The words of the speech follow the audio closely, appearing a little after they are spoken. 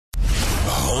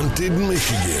Haunted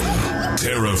Michigan.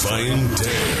 Terrifying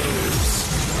tales.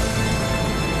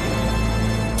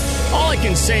 All I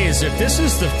can say is if this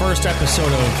is the first episode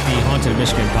of the Haunted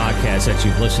Michigan podcast that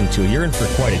you've listened to, you're in for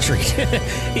quite a treat.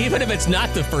 Even if it's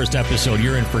not the first episode,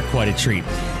 you're in for quite a treat.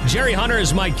 Jerry Hunter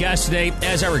is my guest today.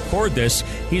 As I record this,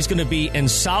 he's going to be in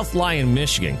South Lyon,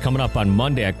 Michigan, coming up on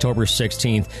Monday, October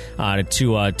 16th,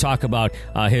 to talk about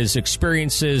his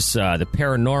experiences, the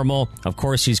paranormal. Of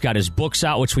course, he's got his books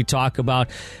out, which we talk about.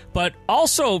 But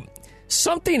also,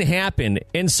 something happened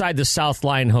inside the South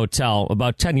Lyon Hotel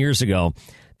about 10 years ago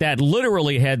that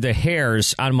literally had the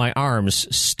hairs on my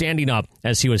arms standing up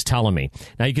as he was telling me.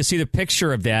 Now, you can see the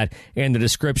picture of that in the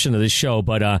description of the show,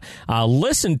 but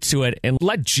listen to it and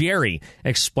let Jerry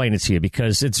explain it to you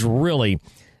because it's really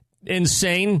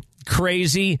insane,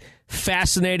 crazy,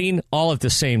 fascinating, all at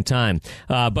the same time.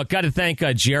 But got to thank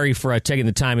Jerry for taking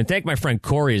the time, and thank my friend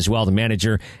Corey as well, the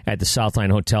manager at the South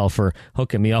Lyon Hotel, for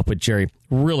hooking me up with Jerry.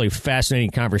 Really fascinating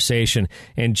conversation.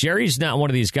 And Jerry's not one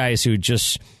of these guys who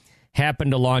just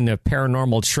happened along the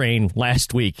paranormal train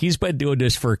last week. He's been doing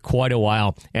this for quite a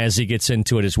while as he gets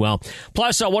into it as well.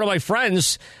 Plus, one of my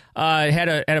friends had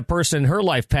a person in her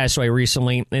life pass away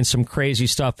recently, and some crazy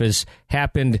stuff has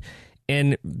happened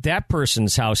in that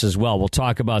person's house as well. We'll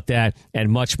talk about that and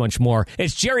much, much more.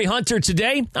 It's Jerry Hunter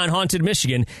today on Haunted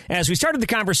Michigan, as we started the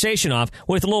conversation off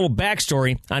with a little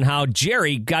backstory on how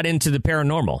Jerry got into the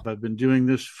paranormal. I've been doing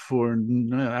this for,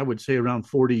 I would say, around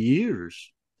 40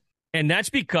 years. And that's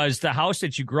because the house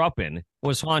that you grew up in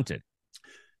was haunted.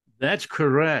 That's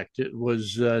correct. It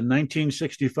was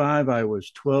 1965. I was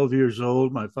 12 years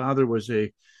old. My father was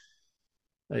a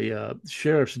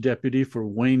sheriff's deputy for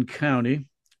Wayne County,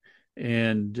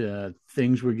 and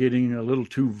things were getting a little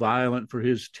too violent for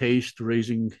his taste,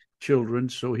 raising children.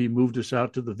 So he moved us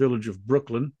out to the village of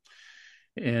Brooklyn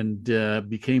and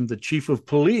became the chief of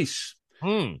police,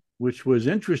 which was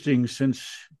interesting since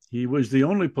he was the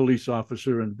only police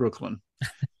officer in Brooklyn.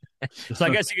 So I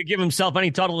guess he could give himself any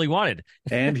title he wanted.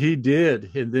 And he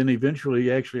did. And then eventually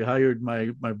he actually hired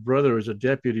my brother as a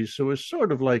deputy. So it's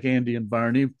sort of like Andy and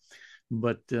Barney.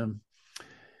 But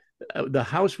the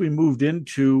house we moved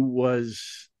into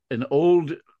was an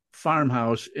old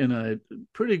farmhouse in a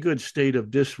pretty good state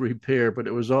of disrepair, but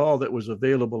it was all that was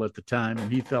available at the time.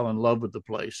 And he fell in love with the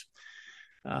place.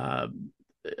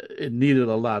 It needed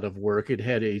a lot of work. It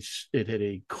had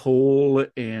a coal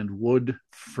and wood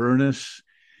furnace,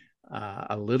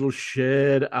 a little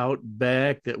shed out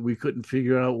back that we couldn't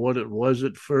figure out what it was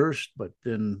at first. But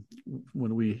then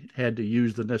when we had to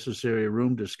use the necessary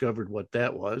room, discovered what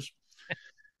that was.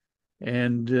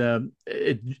 And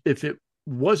if it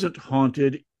wasn't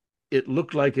haunted, it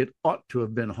looked like it ought to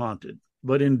have been haunted.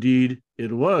 But indeed,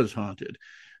 it was haunted.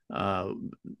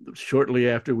 Shortly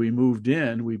after we moved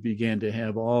in, we began to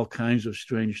have all kinds of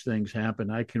strange things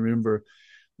happen. I can remember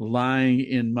lying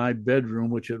in my bedroom,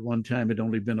 which at one time had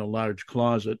only been a large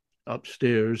closet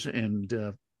upstairs, and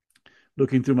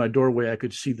looking through my doorway, I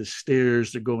could see the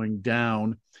stairs going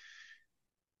down.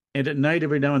 And at night,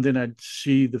 every now and then, I'd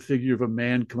see the figure of a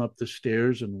man come up the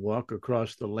stairs and walk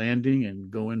across the landing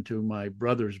and go into my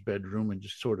brother's bedroom and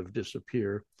just sort of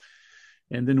disappear.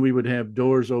 And then we would have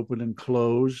doors open and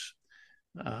close.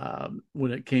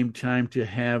 When it came time to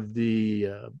have the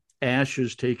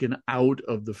ashes taken out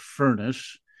of the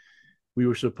furnace, we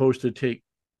were supposed to take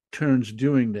turns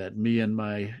doing that, me and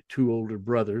my two older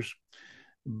brothers.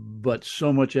 But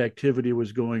so much activity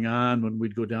was going on when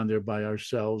we'd go down there by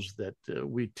ourselves that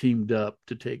we teamed up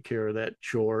to take care of that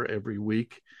chore every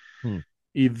week.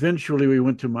 Eventually, we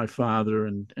went to my father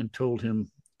and told him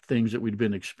things that we'd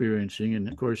been experiencing. And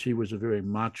of course, he was a very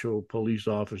macho police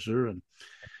officer and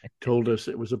told us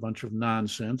it was a bunch of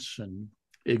nonsense and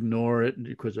ignore it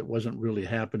because it wasn't really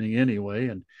happening anyway.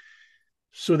 And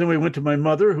so then we went to my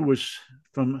mother, who was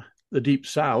from the deep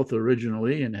South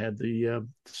originally and had the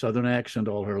Southern accent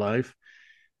all her life.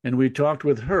 And we talked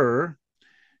with her,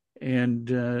 and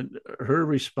her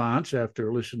response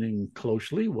after listening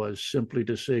closely was simply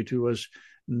to say to us,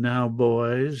 "Now,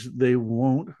 boys, they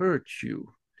won't hurt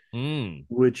you."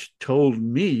 Which told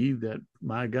me that,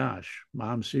 my gosh,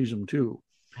 Mom sees them too.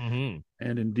 And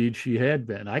indeed she had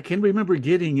been. I can remember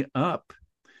getting up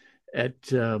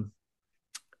at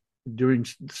during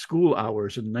school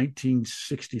hours in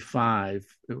 1965.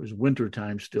 It was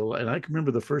wintertime still. And I can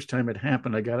remember the first time it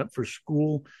happened. I got up for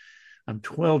school. I'm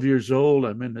 12 years old.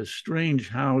 I'm in this strange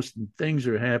house and things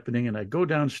are happening. And I go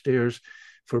downstairs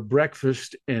for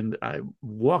breakfast and I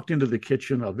walked into the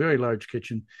kitchen, a very large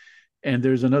kitchen. And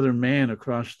there's another man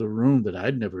across the room that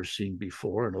I'd never seen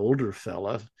before, an older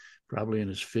fella, probably in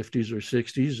his 50s or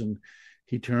 60s. And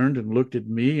he turned and looked at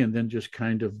me and then just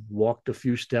kind of walked a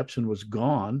few steps and was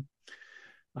gone.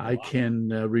 I can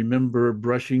remember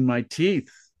brushing my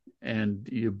teeth, and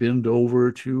you bend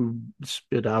over to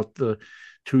spit out the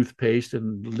toothpaste,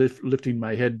 and lifting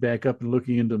my head back up and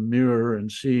looking in the mirror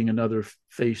and seeing another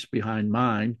face behind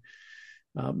mine.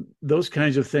 Those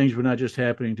kinds of things were not just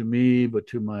happening to me, but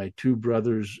to my two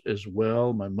brothers as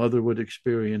well. My mother would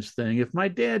experience things. If my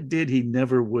dad did, he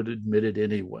never would admit it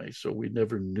anyway, so we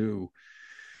never knew.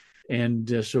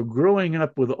 And so growing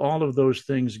up with all of those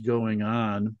things going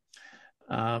on,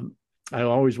 I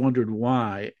always wondered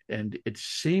why. And it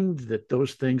seemed that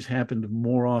those things happened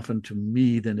more often to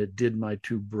me than it did my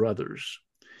two brothers.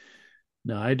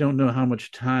 Now, I don't know how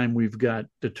much time we've got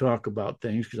to talk about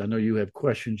things, because I know you have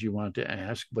questions you want to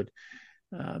ask, but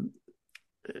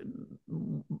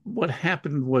what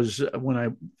happened was when I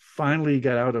finally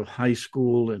got out of high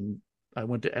school and I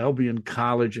went to Albion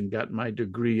College and got my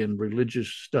degree in religious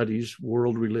studies,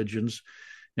 world religions,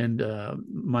 and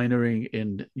minoring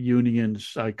in Jungian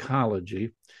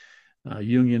psychology.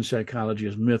 Jungian psychology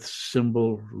is myth,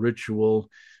 symbol, ritual,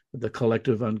 the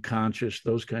collective unconscious,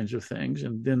 those kinds of things.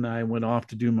 And then I went off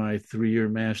to do my 3-year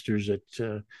master's at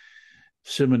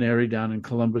seminary down in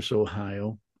Columbus,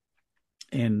 Ohio,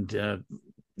 and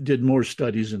did more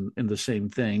studies in the same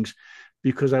things,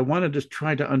 because I wanted to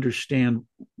try to understand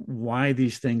why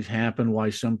these things happen, why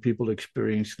some people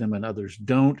experience them and others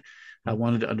don't. I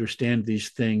wanted to understand these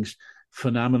things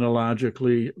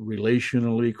phenomenologically,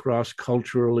 relationally,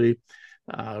 cross-culturally,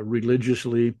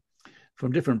 religiously,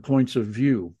 from different points of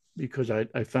view, because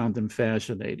I found them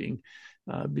fascinating.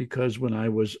 Because when I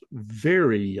was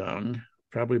very young,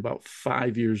 probably about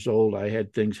 5 years old, I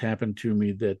had things happen to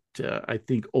me that I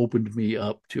think opened me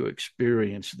up to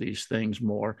experience these things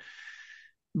more.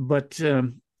 But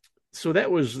so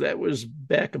that was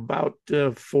back about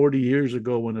 40 years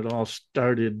ago when it all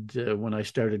started, when I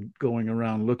started going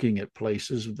around looking at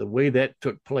places. The way that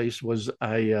took place was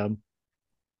I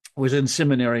was in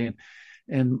seminary,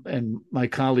 and my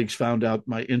colleagues found out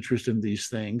my interest in these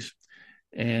things.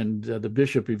 And the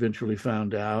bishop eventually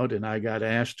found out, and I got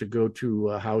asked to go to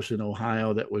a house in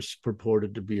Ohio that was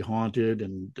purported to be haunted.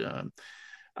 And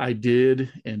I did,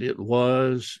 and it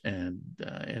was. And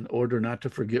in order not to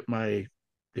forget my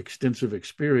extensive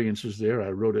experiences there,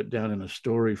 I wrote it down in a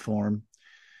story form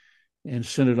and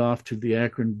sent it off to the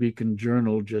Akron Beacon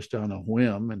Journal just on a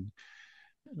whim. And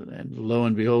lo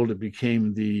and behold, it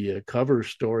became the cover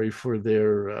story for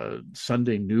their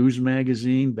Sunday news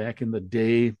magazine. Back in the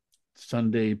day,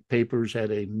 Sunday papers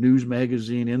had a news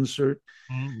magazine insert.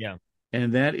 Yeah.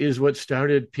 And that is what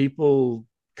started people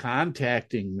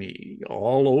contacting me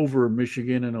all over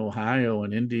Michigan and Ohio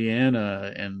and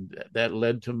Indiana. And that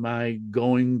led to my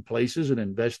going places and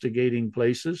investigating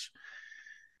places.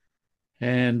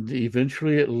 And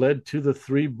eventually it led to the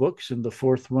 3 books and the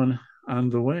 4th one on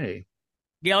the way.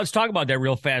 Yeah, let's talk about that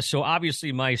real fast. So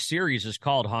obviously my series is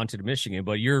called Haunted Michigan,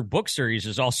 but your book series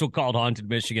is also called Haunted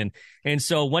Michigan. And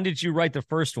so when did you write the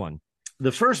first one?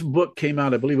 The first book came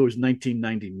out, I believe it was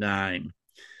 1999.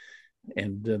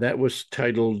 And that was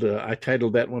titled, I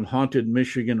titled that one Haunted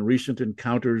Michigan, Recent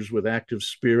Encounters with Active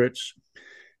Spirits.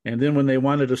 And then when they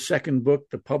wanted a second book,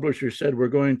 the publisher said, we're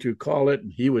going to call it,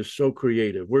 and he was so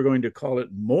creative, we're going to call it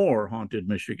More Haunted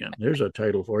Michigan. There's a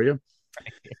title for you.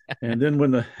 And then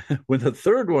when the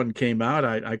third one came out,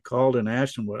 I called and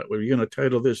asked him, were you going to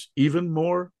title this Even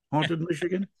More Haunted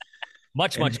Michigan?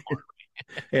 Much more.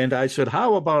 And I said,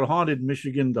 how about Haunted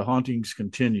Michigan, The Hauntings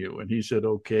Continue? And he said,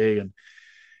 okay.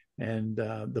 And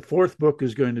the 4th book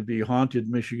is going to be Haunted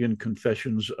Michigan,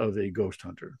 Confessions of a Ghost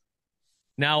Hunter.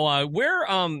 Now, I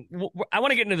want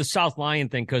to get into the South Lyon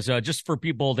thing, because just for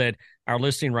people that are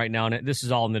listening right now, and this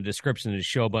is all in the description of the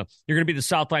show, but you're going to be at the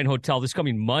South Lyon Hotel this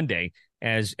coming Monday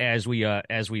as we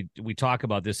talk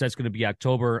about this. That's going to be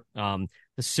October the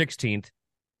 16th.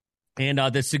 And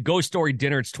that's the Ghost Story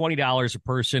dinner. It's $20 a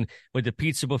person with the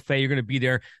pizza buffet. You're going to be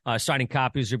there signing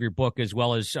copies of your book, as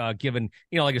well as giving,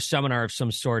 like a seminar of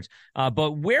some sort.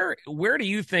 But where do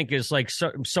you think is like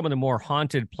some of the more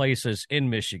haunted places in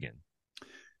Michigan?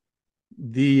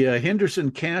 The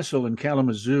Henderson Castle in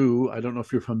Kalamazoo. I don't know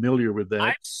if you're familiar with that.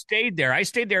 I've stayed there. I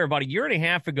stayed there about a year and a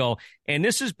half ago, and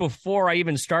this is before I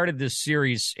even started this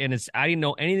series. And I didn't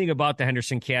know anything about the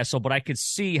Henderson Castle, but I could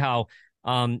see how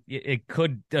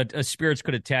spirits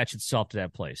could attach itself to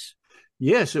that place.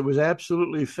 Yes, it was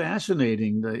absolutely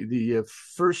fascinating. The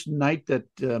first night that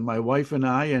my wife and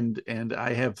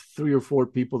I have 3 or 4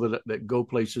 people that go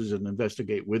places and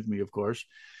investigate with me, of course.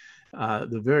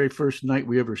 The very first night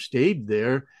we ever stayed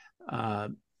there,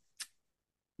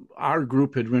 our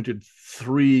group had rented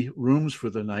 3 rooms for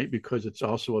the night because it's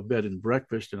also a bed and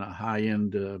breakfast in a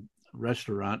high-end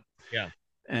restaurant. Yeah.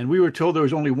 And we were told there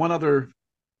was only one other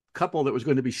couple that was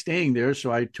going to be staying there.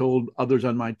 So I told others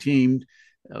on my team,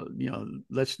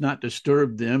 let's not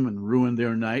disturb them and ruin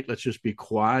their night. Let's just be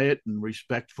quiet and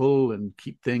respectful and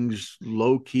keep things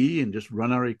low key and just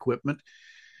run our equipment.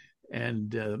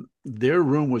 And their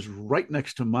room was right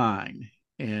next to mine.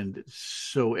 And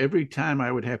so every time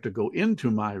I would have to go into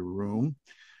my room,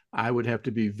 I would have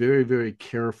to be very, very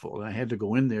careful. And I had to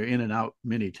go in there, in and out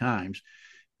many times.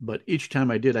 But each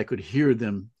time I did, I could hear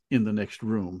them in the next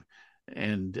room.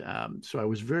 And so I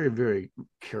was very, very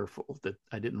careful that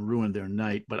I didn't ruin their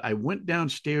night. But I went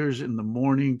downstairs in the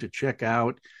morning to check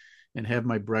out and have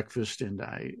my breakfast. And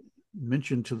I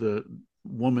mentioned to the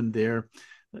woman there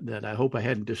that I hope I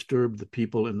hadn't disturbed the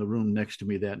people in the room next to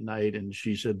me that night. And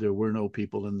she said there were no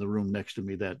people in the room next to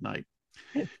me that night.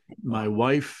 My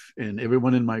wife and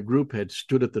everyone in my group had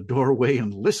stood at the doorway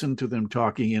and listened to them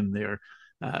talking in there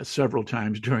several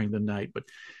times during the night. But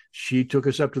she took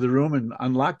us up to the room and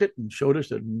unlocked it and showed us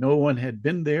that no one had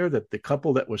been there, that the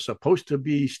couple that was supposed to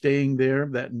be staying there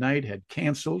that night had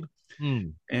canceled.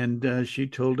 And she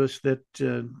told us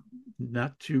that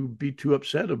not to be too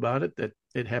upset about it, that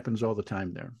it happens all the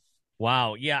time there.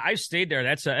 Wow. Yeah, I've stayed there.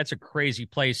 That's a crazy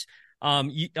place.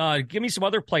 Give me some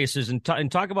other places and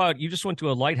talk about, you just went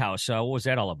to a lighthouse. What was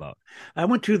that all about? I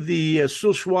went to the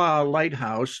Sulchois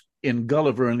Lighthouse in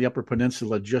Gulliver in the Upper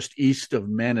Peninsula, just east of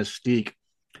Manistee.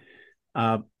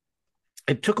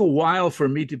 It took a while for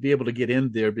me to be able to get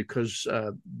in there because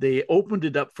they opened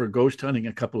it up for ghost hunting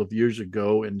a couple of years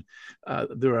ago. And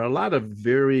there are a lot of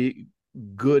very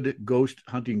good ghost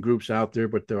hunting groups out there,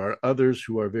 but there are others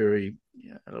who are very,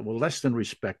 less than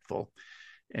respectful.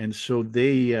 And so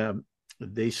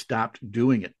they stopped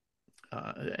doing it.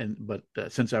 But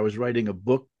since I was writing a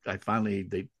book, I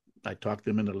talked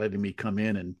them into letting me come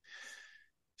in and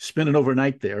spend an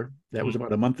overnight there. That was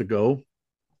about a month ago.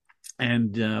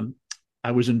 And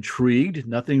I was intrigued.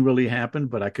 Nothing really happened,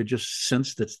 but I could just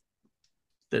sense that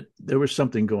there was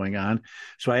something going on.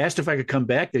 So I asked if I could come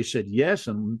back. They said yes.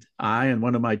 And I and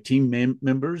one of my team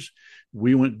members,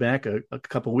 we went back a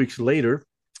couple of weeks later.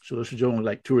 So this was only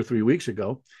like 2 or 3 weeks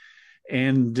ago.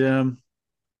 And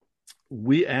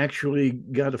we actually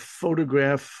got a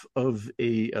photograph of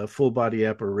a full body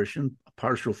apparition, a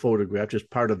partial photograph, just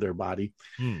part of their body.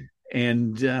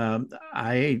 And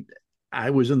I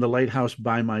was in the lighthouse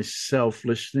by myself,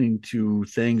 listening to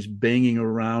things banging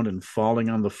around and falling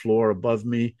on the floor above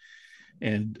me.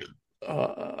 And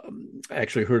I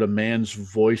actually heard a man's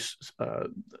voice.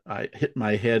 I hit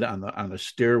my head on a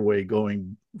stairway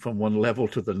going from one level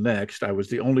to the next. I was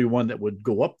the only one that would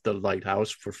go up the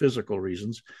lighthouse for physical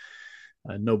reasons.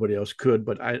 Nobody else could,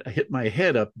 but I hit my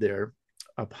head up there,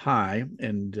 up high,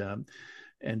 and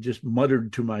just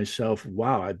muttered to myself,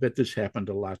 wow, I bet this happened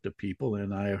a lot to people.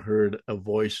 And I heard a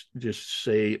voice just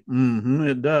say,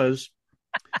 it does.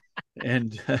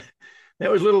 And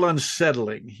that was a little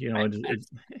unsettling.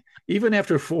 Even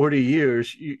after 40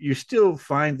 years, you still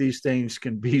find these things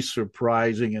can be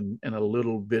surprising and a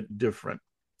little bit different.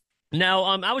 Now,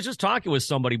 I was just talking with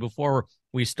somebody before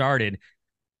we started,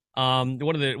 one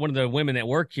of the women that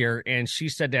work here, and she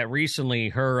said that recently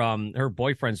her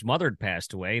boyfriend's mother had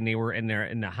passed away, and they were in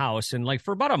the house, and like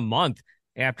for about a month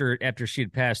after she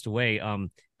had passed away,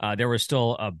 there was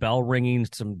still a bell ringing,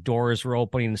 some doors were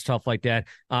opening and stuff like that.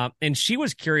 And she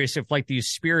was curious if like these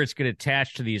spirits get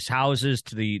attached to these houses,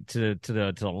 to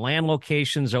the land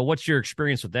locations. Or what's your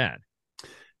experience with that?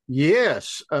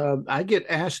 Yes, I get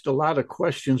asked a lot of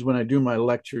questions when I do my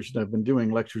lectures, and I've been doing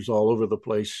lectures all over the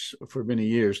place for many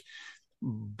years.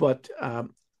 But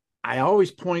I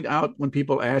always point out when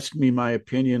people ask me my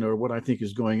opinion or what I think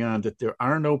is going on that there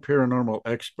are no paranormal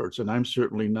experts, and I'm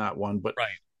certainly not one. But right.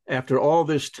 After all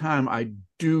this time, I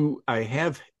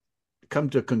have come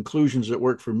to conclusions that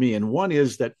work for me. And one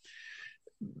is that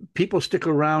people stick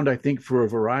around, I think, for a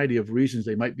variety of reasons.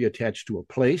 They might be attached to a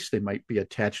place. They might be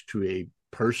attached to a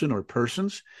person or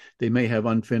persons. They may have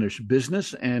unfinished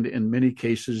business. And in many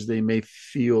cases, they may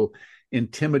feel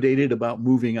intimidated about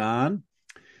moving on.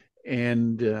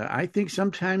 And I think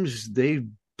sometimes they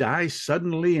die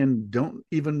suddenly and don't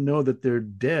even know that they're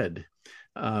dead.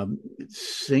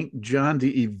 Saint John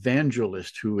the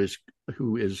Evangelist, who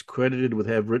is credited with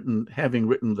having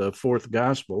written the fourth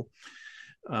gospel,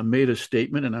 made a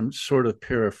statement, and I'm sort of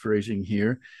paraphrasing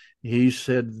here. He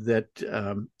said that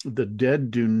the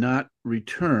dead do not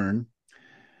return,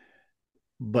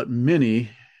 but many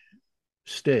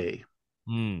stay.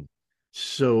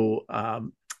 So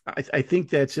I think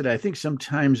that's it. I think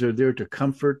sometimes they're there to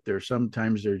comfort.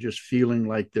 Sometimes they're just feeling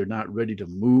like they're not ready to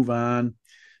move on.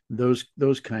 Those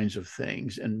kinds of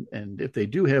things. And if they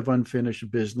do have unfinished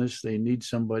business, they need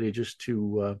somebody just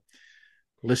to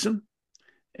listen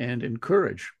and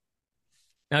encourage.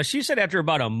 Now, she said after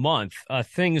about a month,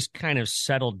 things kind of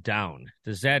settled down.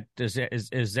 Is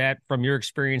that from your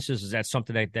experiences? Is that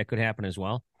something that could happen as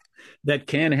well? That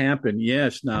can happen,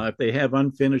 yes. Now, if they have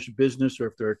unfinished business or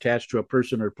if they're attached to a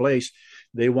person or place,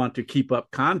 they want to keep up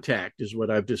contact, is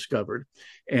what I've discovered.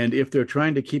 And if they're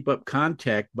trying to keep up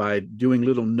contact by doing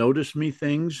little notice me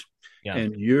things, yeah,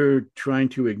 and you're trying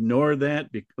to ignore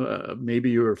that, maybe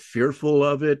you're fearful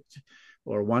of it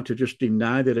or want to just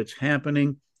deny that it's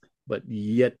happening, but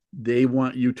yet they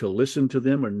want you to listen to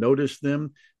them or notice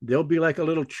them, they'll be like a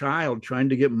little child trying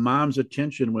to get mom's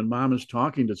attention when mom is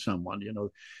talking to someone. You know,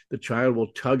 the child will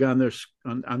tug on their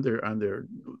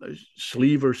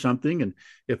sleeve or something, and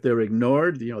if they're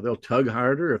ignored, you know, they'll tug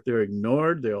harder. If they're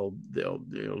ignored, the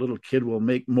little kid will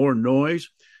make more noise.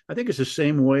 I think it's the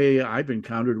same way I've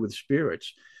encountered with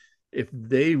spirits. If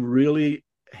they really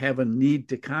have a need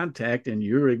to contact and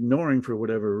you're ignoring for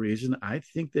whatever reason, I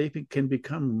think they can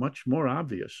become much more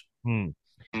obvious.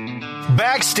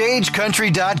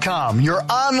 BackstageCountry.com, your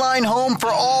online home for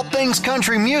all things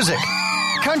country music.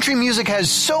 Country music has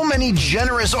so many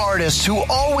generous artists who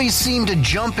always seem to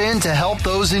jump in to help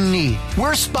those in need.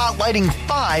 We're spotlighting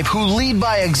 5 who lead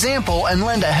by example and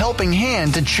lend a helping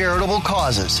hand to charitable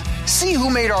causes. See who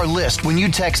made our list when you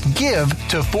text GIVE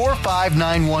to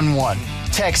 45911.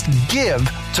 Text GIVE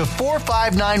to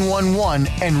 45911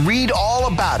 and read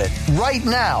all about it right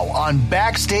now on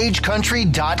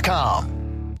BackstageCountry.com.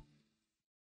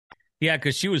 Yeah,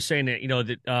 because she was saying that, you know,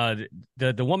 that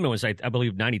the woman was, I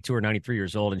believe, 92 or 93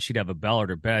 years old, and she'd have a bell at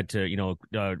her bed to, you know,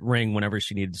 ring whenever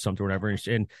she needed something or whatever.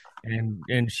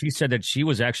 And she said that she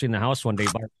was actually in the house one day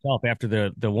by herself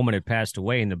after the woman had passed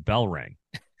away and the bell rang.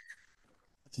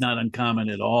 It's not uncommon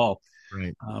at all.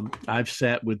 Right. I've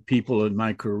sat with people in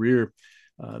my career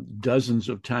dozens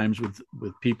of times with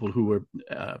people who were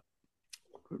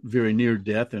very near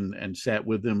death and sat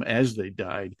with them as they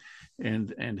died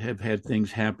and have had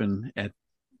things happen at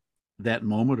that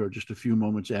moment or just a few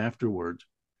moments afterwards.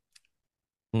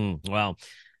 Wow.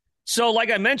 So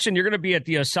like I mentioned, you're going to be at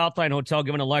the South Lyon Hotel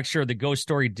giving a lecture, the Ghost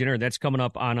Story Dinner. That's coming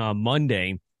up on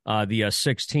Monday, the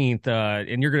 16th.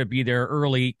 And you're going to be there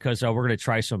early because we're going to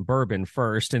try some bourbon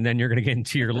first, and then you're going to get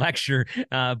into your lecture.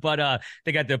 But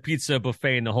they got the pizza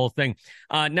buffet and the whole thing.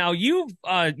 Now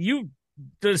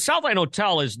the South Lyon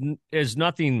Hotel is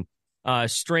nothing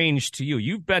strange to you.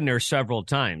 You've been there several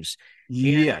times.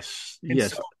 Yes.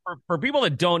 So for people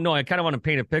that don't know, I kind of want to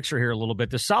paint a picture here a little bit.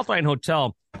 The South Lyon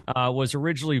Hotel was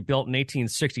originally built in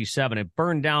 1867. It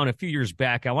burned down a few years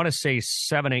back. I want to say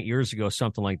 7-8 years ago,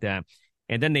 something like that.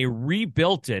 And then they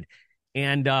rebuilt it.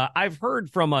 And I've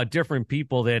heard from different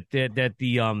people that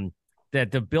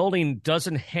the building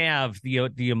doesn't have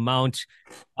the amount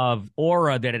of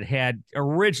aura that it had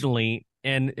originally.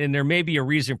 And there may be a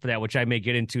reason for that, which I may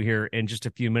get into here in just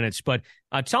a few minutes. But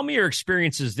tell me your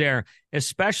experiences there,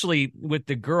 especially with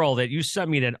the girl that you sent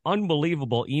me that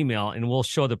unbelievable email, and we'll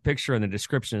show the picture in the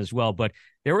description as well. But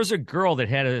there was a girl that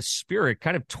had a spirit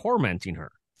kind of tormenting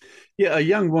her. Yeah, a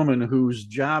young woman whose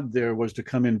job there was to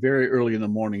come in very early in the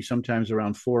morning, sometimes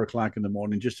around 4:00 in the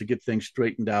morning, just to get things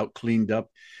straightened out, cleaned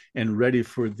up, and ready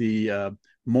for the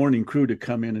morning crew to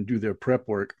come in and do their prep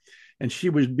work. And she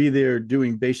would be there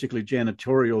doing basically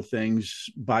janitorial things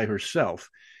by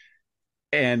herself.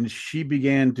 And she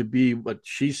began to be, what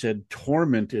she said,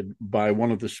 tormented by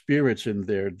one of the spirits in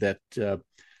there that,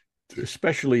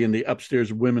 especially in the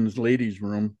upstairs women's ladies'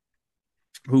 room,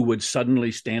 who would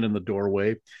suddenly stand in the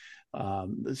doorway.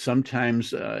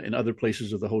 Sometimes in other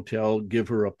places of the hotel, give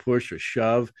her a push, a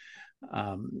shove,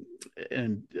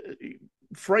 and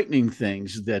frightening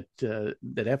things that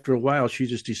after a while she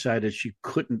just decided she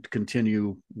couldn't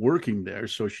continue working there,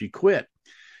 so she quit.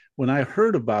 When I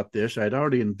heard about this, I'd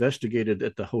already investigated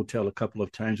at the hotel a couple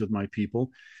of times with my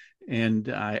people, and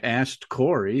I asked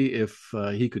Corey if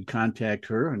he could contact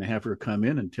her and have her come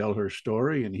in and tell her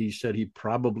story, and he said he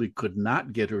probably could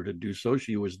not get her to do so.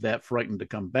 She was that frightened to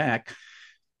come back,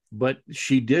 but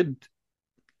she did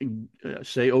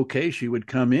say okay, she would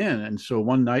come in. And so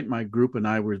one night my group and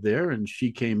I were there, and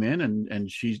she came in and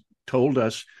she told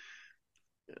us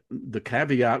the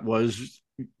caveat was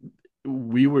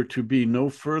we were to be no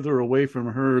further away from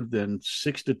her than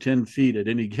 6 to 10 feet at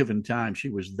any given time. She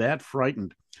was that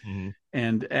frightened. Mm-hmm.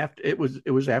 And after it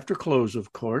was after close,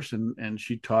 of course, and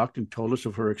she talked and told us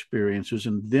of her experiences,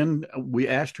 and then we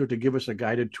asked her to give us a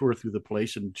guided tour through the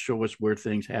place and show us where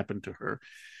things happened to her.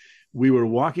 We were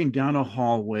walking down a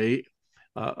hallway,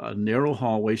 a narrow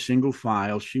hallway, single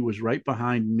file. She was right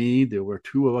behind me. There were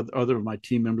two other of my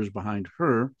team members behind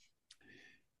her.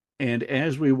 And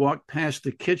as we walked past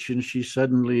the kitchen, she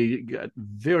suddenly got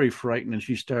very frightened, and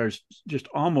she starts just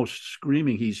almost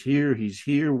screaming, "He's here! He's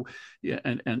here!" Yeah,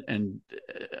 and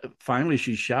finally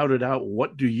she shouted out,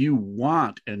 "What do you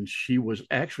want?" And she was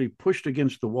actually pushed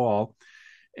against the wall,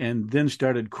 and then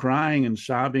started crying and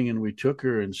sobbing. And we took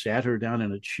her and sat her down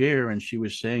in a chair, and she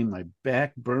was saying, "My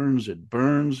back burns! It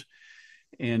burns!"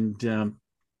 And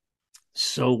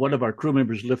so one of our crew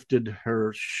members lifted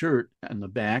her shirt on the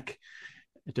back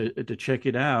to check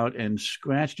it out and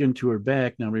scratched into her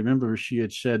back. Now, remember, she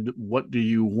had said, "What do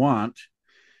you want?"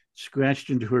 Scratched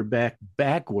into her back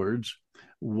backwards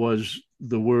was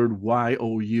the word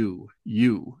YOU,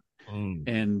 you.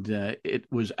 And it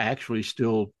was actually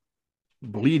still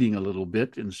bleeding a little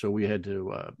bit. And so we had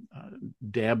to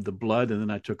dab the blood. And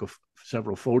then I took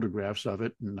several photographs of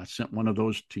it, and I sent one of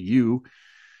those to you.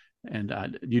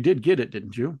 And you did get it,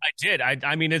 didn't you? I did.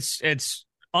 I mean, it's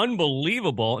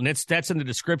unbelievable, and that's in the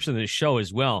description of the show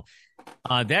as well.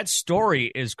 That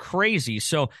story is crazy.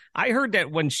 So I heard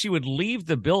that when she would leave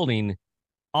the building,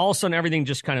 all of a sudden everything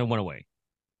just kind of went away.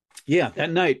 Yeah,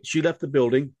 that night she left the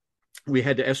building. We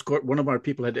had to escort, one of our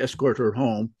people had to escort her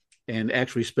home, and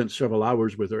actually spent several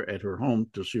hours with her at her home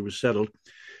till she was settled.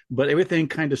 But everything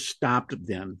kind of stopped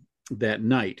then that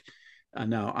night.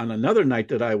 Now, on another night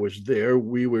that I was there,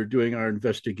 we were doing our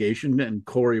investigation, and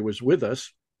Corey was with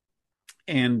us.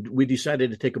 And we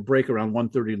decided to take a break around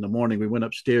 1:30 in the morning. We went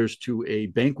upstairs to a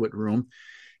banquet room.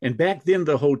 And back then,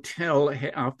 the hotel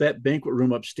off that banquet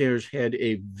room upstairs had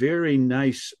a very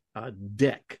nice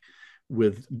deck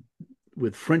with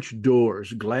French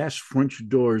doors, glass French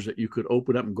doors that you could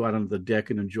open up and go out onto the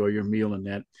deck and enjoy your meal in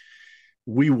that.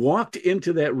 We walked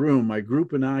into that room, my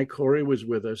group and I, Corey was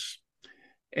with us.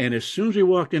 And as soon as we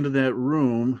walked into that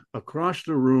room, across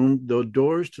the room, the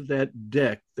doors to that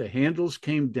deck, the handles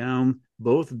came down,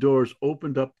 both doors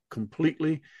opened up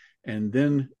completely, and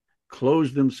then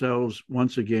closed themselves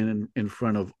once again in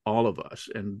front of all of us.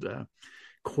 And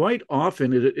quite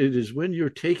often it is when you're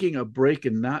taking a break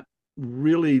and not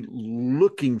really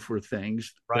looking for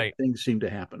things, right, that things seem to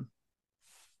happen.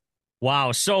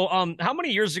 Wow. So how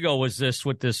many years ago was this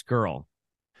with this girl?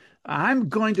 I'm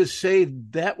going to say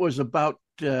that was about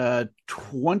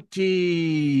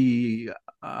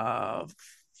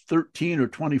 2013 or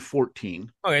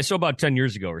 2014. Okay, so about 10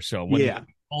 years ago or so, when yeah, the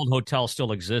old hotel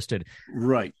still existed.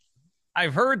 Right.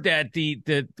 I've heard that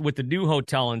the with the new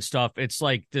hotel and stuff, it's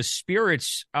like the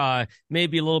spirits may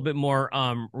be a little bit more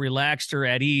relaxed or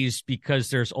at ease because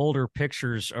there's older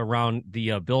pictures around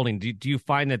the building. Do you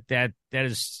find that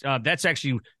is that's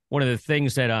actually one of the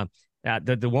things that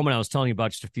the woman I was telling you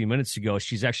about just a few minutes ago,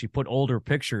 she's actually put older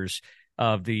pictures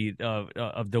of the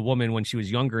woman when she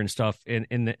was younger and stuff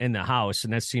in the house,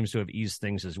 and that seems to have eased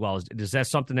things as well. Is that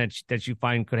something that you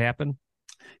find could happen?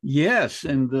 Yes,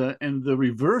 and the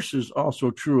reverse is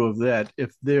also true of that.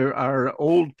 If there are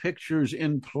old pictures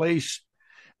in place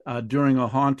during a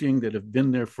haunting that have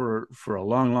been there for a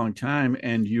long, long time,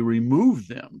 and you remove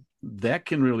them, that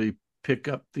can really pick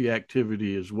up the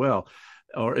activity as well.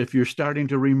 Or if you're starting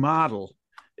to remodel,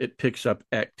 it picks up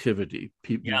activity.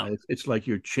 People, yeah. It's like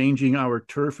you're changing our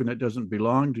turf and it doesn't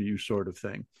belong to you, sort of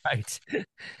thing. Right.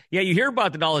 Yeah, you hear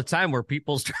about that all the time where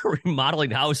people start remodeling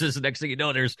houses. The next thing you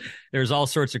know, there's all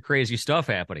sorts of crazy stuff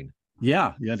happening.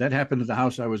 Yeah, that happened at the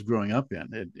house I was growing up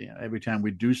in. Every time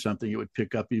we do something, it would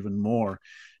pick up even more.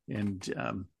 And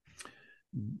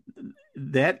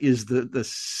that is the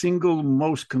single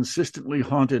most consistently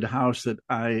haunted house that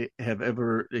I have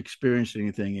ever experienced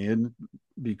anything in,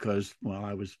 because, well,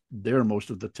 I was there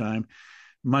most of the time.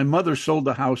 My mother sold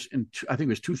the house I think it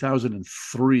was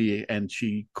 2003, and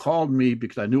she called me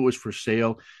because I knew it was for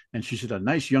sale. And she said, "A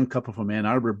nice young couple from Ann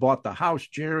Arbor bought the house,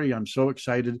 Jerry. I'm so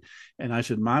excited." And I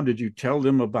said, "Mom, did you tell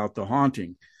them about the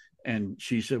haunting?" And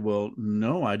she said, "Well,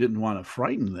 no, I didn't want to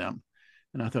frighten them."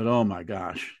 And I thought, oh, my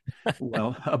gosh.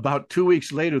 Well, about 2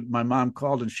 weeks later, my mom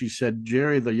called and she said,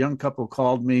 "Jerry, the young couple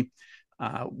called me.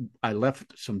 I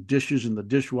left some dishes in the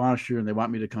dishwasher and they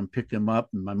want me to come pick them up.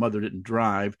 And my mother didn't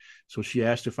drive. So she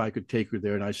asked if I could take her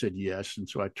there. And I said, yes. And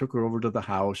so I took her over to the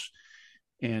house.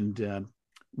 And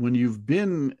when you've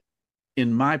been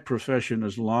in my profession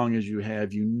as long as you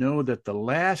have, you know that the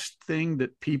last thing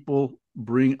that people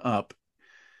bring up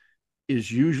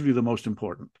is usually the most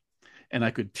important. And I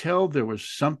could tell there was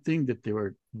something that they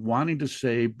were wanting to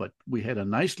say, but we had a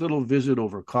nice little visit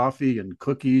over coffee and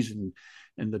cookies, and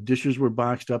and the dishes were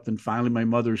boxed up. And finally, my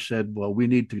mother said, well, we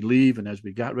need to leave. And as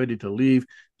we got ready to leave,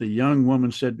 the young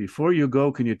woman said, before you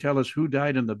go, can you tell us who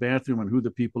died in the bathroom and who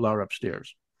the people are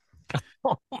upstairs?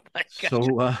 Oh, my God.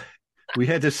 So we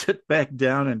had to sit back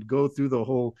down and go through the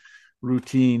whole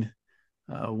routine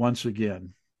once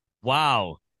again.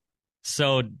 Wow.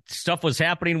 So stuff was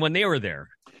happening when they were there.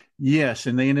 Yes,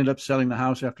 and they ended up selling the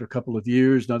house after a couple of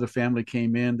years. Another family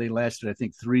came in. They lasted, I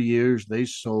think, 3 years. They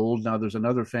sold. Now there's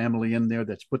another family in there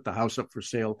that's put the house up for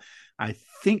sale, I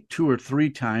think 2 or 3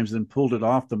 times, then pulled it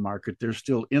off the market. They're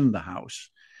still in the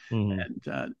house. Mm-hmm.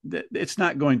 And it's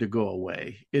not going to go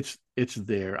away. It's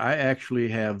there. I actually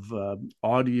have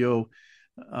audio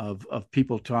of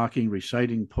people talking,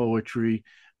 reciting poetry.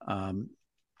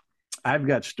 I've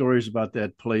got stories about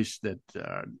that place that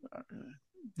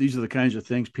these are the kinds of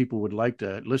things people would like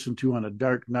to listen to on a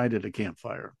dark night at a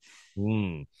campfire.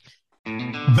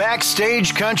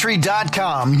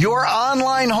 BackstageCountry.com, your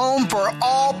online home for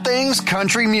all things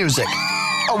country music.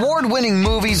 Award-winning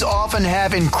movies often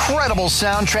have incredible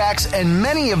soundtracks, and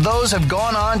many of those have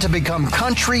gone on to become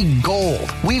country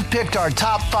gold. We've picked our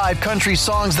top 5 country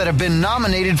songs that have been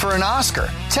nominated for an Oscar.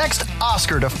 Text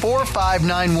Oscar to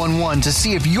 45911 to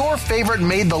see if your favorite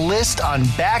made the list on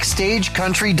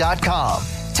BackstageCountry.com.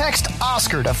 Text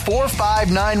Oscar to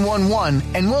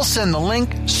 45911 and we'll send the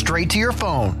link straight to your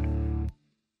phone.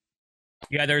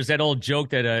 Yeah, there's that old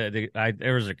joke that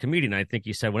there was a comedian, I think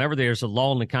he said, whenever there's a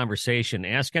lull in the conversation,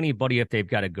 ask anybody if they've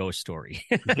got a ghost story.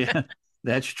 Yeah,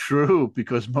 that's true,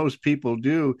 because most people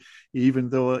do, even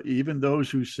those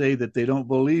who say that they don't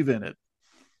believe in it.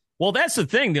 Well, that's the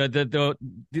thing.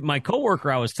 My coworker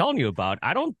I was telling you about,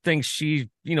 I don't think she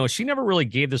never really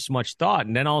gave this much thought.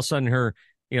 And then all of a sudden her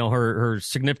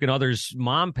significant other's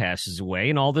mom passes away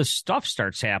and all this stuff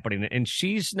starts happening. And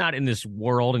she's not in this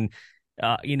world. And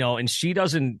and she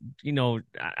doesn't,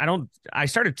 I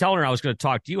started telling her I was going to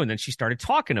talk to you, and then she started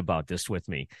talking about this with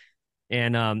me.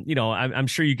 And, I'm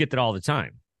sure you get that all the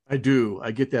time. I do. I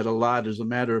get that a lot. As a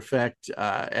matter of fact,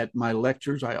 at my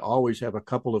lectures, I always have a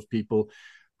couple of people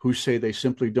who say they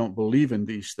simply don't believe in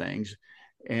these things.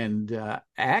 And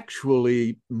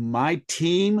actually, my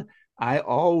team, I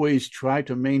always try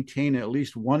to maintain at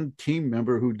least one team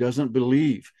member who doesn't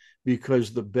believe,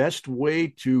 because the best way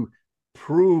to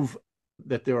prove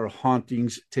that there are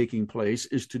hauntings taking place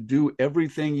is to do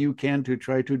everything you can to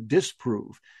try to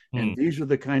disprove. And these are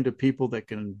the kind of people that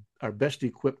are best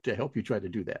equipped to help you try to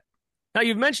do that. Now,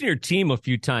 you've mentioned your team a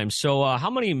few times. So how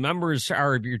many members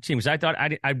are of your team? Because I thought,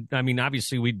 I mean,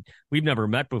 obviously we've never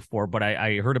met before, but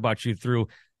I heard about you through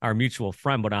our mutual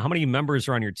friend. But how many members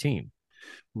are on your team?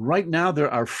 Right now, there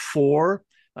are 4.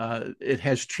 It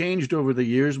has changed over the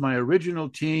years. My original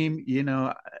team,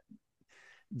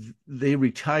 they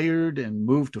retired and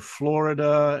moved to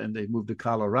Florida, and they moved to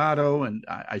Colorado, and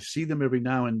I see them every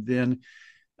now and then.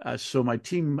 So my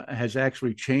team has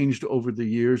actually changed over the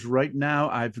years. Right now,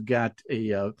 I've got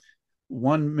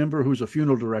one member who's a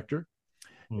funeral director,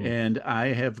 and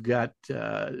I have got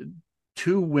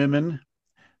 2 women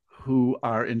who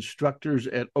are instructors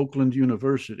at Oakland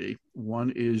University.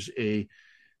 One is a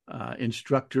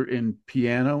instructor in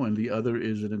piano, and the other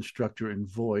is an instructor in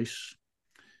voice.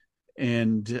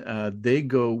 And they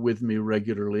go with me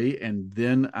regularly. And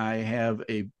then I have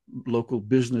a local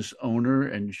business owner,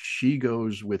 and she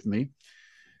goes with me.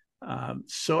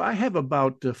 So I have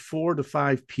about 4 to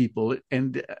 5 people.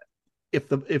 And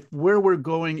if where we're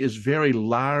going is very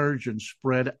large and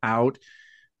spread out,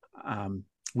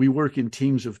 we work in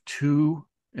teams of 2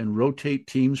 and rotate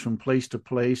teams from place to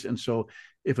place. And so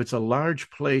if it's a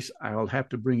large place, I'll have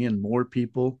to bring in more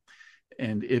people.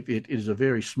 And if it is a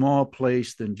very small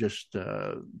place, then just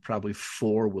probably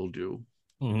 4 will do.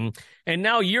 Mm-hmm. And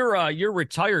now you're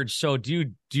retired. So do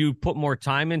you put more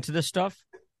time into this stuff?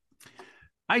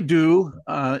 I do.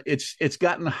 It's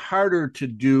gotten harder to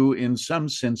do in some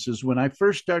senses. When I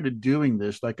first started doing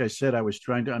this, like I said, I was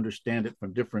trying to understand it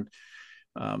from different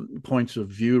points of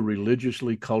view,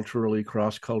 religiously, culturally,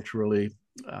 cross-culturally,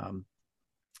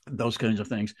 those kinds of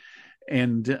things.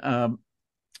 And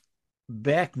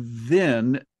back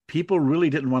then, people really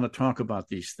didn't want to talk about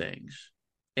these things.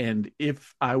 And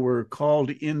if I were called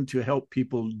in to help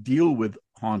people deal with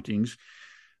hauntings,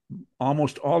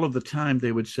 almost all of the time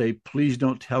they would say, please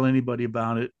don't tell anybody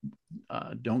about it.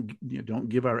 Don't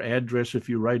give our address if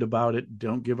you write about it.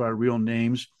 Don't give our real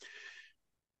names.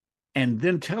 And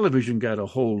then television got a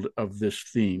hold of this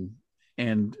theme.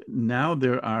 And now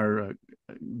there are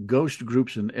ghost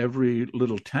groups in every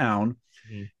little town.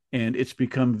 Mm-hmm. And it's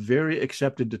become very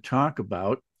accepted to talk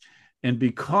about. And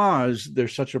because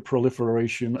there's such a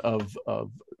proliferation of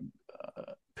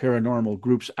paranormal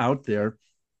groups out there,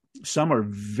 Some are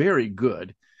very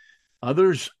good.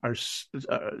 Others are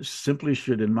simply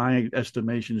should, in my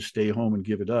estimation, stay home and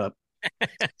give it up.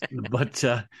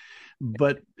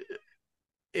 But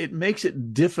it makes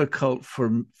it difficult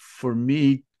for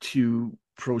me to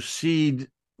proceed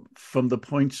from the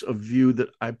points of view that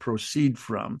I proceed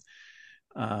from,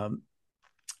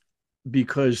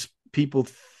 because people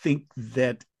think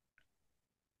that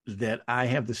I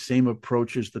have the same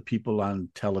approach as the people on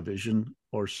television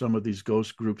or some of these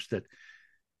ghost groups that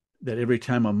every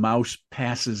time a mouse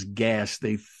passes gas,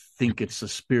 they think it's a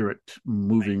spirit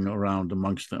moving around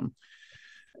amongst them.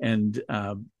 And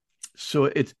so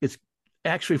it's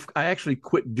actually, I actually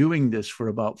quit doing this for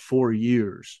about 4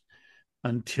 years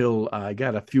until I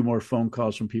got a few more phone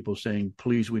calls from people saying,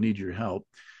 please, we need your help.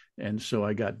 And so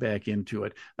I got back into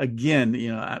it. Again,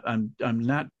 I'm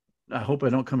not, I hope I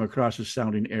don't come across as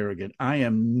sounding arrogant. I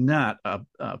am not a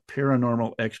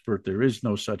paranormal expert. There is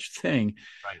no such thing.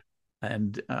 Right.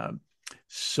 And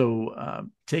so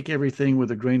take everything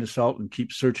with a grain of salt and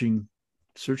keep searching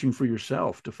for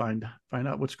yourself to find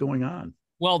out what's going on.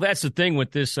 Well, that's the thing with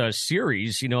this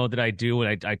series, that I do,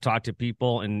 and I talk to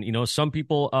people, and some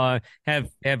people have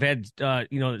had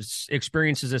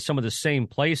experiences at some of the same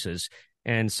places,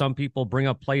 and some people bring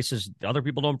up places other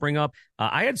people don't bring up.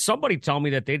 I had somebody tell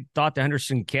me that they thought the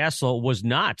Henderson Castle was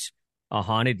not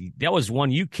haunted. That was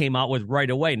one you came out with right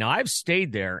away. Now, I've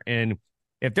stayed there, and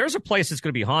if there's a place that's going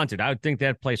to be haunted, I would think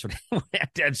that place would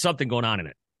have to have something going on in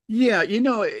it. Yeah,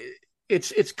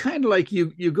 it's kind of like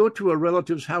you go to a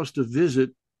relative's house to visit.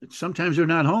 Sometimes they're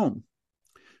not home.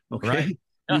 Okay. Right.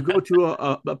 You go to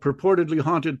a purportedly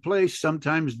haunted place.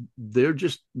 Sometimes they're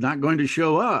just not going to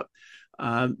show up.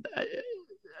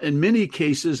 In many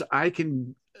cases, I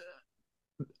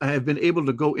have been able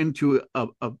to go into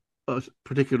a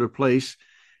particular place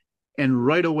and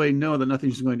right away know that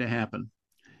nothing's going to happen.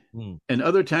 And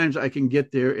other times I can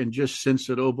get there and just sense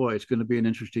that, oh boy, it's going to be an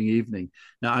interesting evening.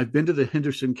 Now, I've been to the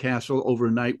Henderson Castle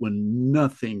overnight when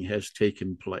nothing has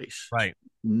taken place. Right.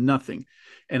 Nothing.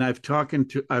 And I've talked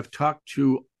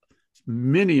to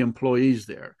many employees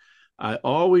there. I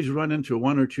always run into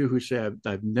one or two who say,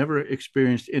 I've never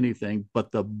experienced anything,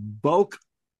 but the bulk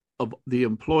of the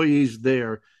employees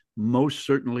there most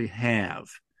certainly have.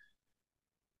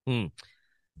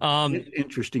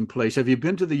 Interesting place. Have you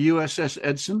been to the USS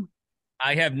Edson?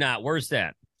 I have not. Where's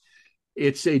that?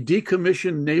 It's a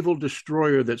decommissioned naval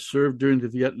destroyer that served during the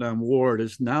Vietnam War. It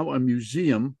is now a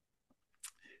museum,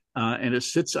 and it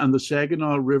sits on the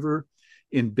Saginaw River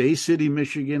in Bay City,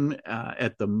 Michigan,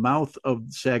 at the mouth of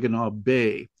Saginaw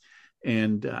Bay.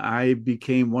 And I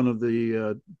became one of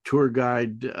the tour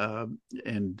guide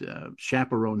and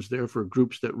chaperones there for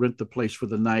groups that rent the place for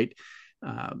the night.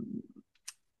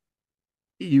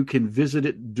 You can visit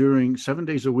it during 7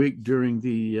 days a week during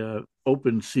the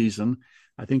open season.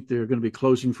 I think they're going to be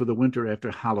closing for the winter after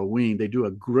Halloween. They do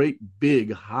a great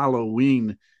big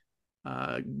Halloween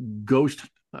ghost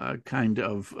kind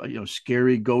of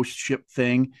scary ghost ship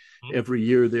thing every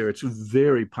year there. It's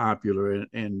very popular,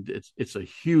 and it's a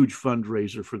huge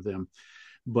fundraiser for them.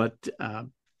 But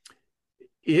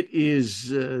it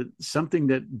is something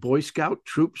that Boy Scout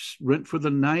troops rent for the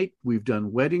night. We've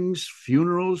done weddings,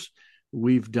 funerals.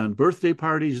 We've done birthday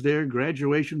parties there,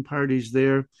 graduation parties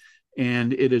there,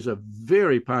 and it is a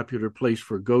very popular place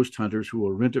for ghost hunters who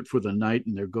will rent it for the night,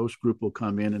 and their ghost group will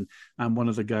come in, and I'm one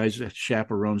of the guys that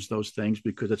chaperones those things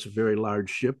because it's a very large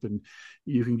ship, and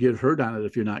you can get hurt on it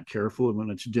if you're not careful when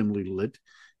it's dimly lit.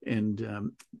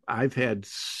 And I've had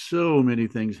so many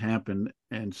things happen,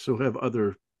 and so have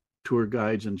other tour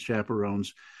guides and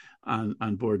chaperones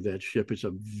on board that ship. It's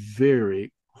a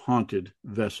very haunted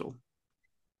vessel.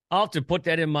 I'll have to put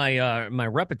that in my my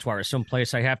repertoire,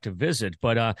 someplace I have to visit.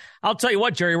 But I'll tell you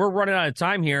what, Jerry, we're running out of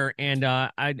time here, and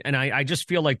I just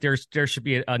feel like there should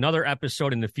be another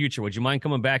episode in the future. Would you mind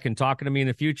coming back and talking to me in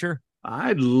the future?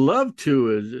 I'd love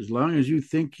to, as long as you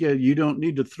think you don't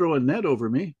need to throw a net over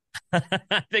me.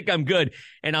 I think I'm good.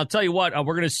 And I'll tell you what,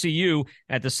 we're going to see you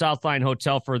at the South Lyon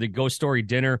Hotel for the Ghost Story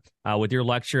dinner with your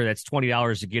lecture. That's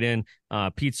 $20 to get in,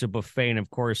 pizza buffet. And, of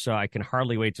course, I can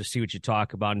hardly wait to see what you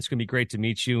talk about. And it's going to be great to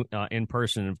meet you in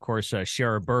person and, of course,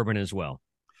 share a bourbon as well.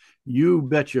 You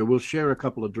betcha. We'll share a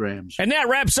couple of drams. And that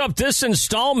wraps up this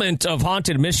installment of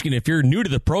Haunted Michigan. If you're new to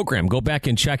the program, go back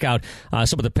and check out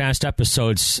some of the past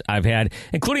episodes I've had,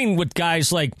 including with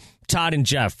guys like Todd and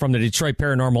Jeff from the Detroit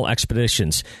Paranormal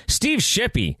Expeditions. Steve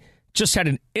Shippey just had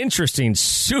an interesting,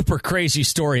 super crazy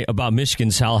story about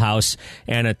Michigan's Hell House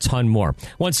and a ton more.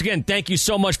 Once again, thank you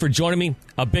so much for joining me.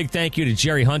 A big thank you to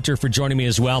Jerry Hunter for joining me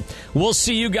as well. We'll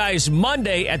see you guys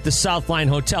Monday at the South Lyon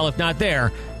Hotel, if not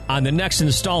there, on the next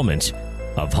installment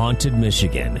of Haunted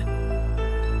Michigan.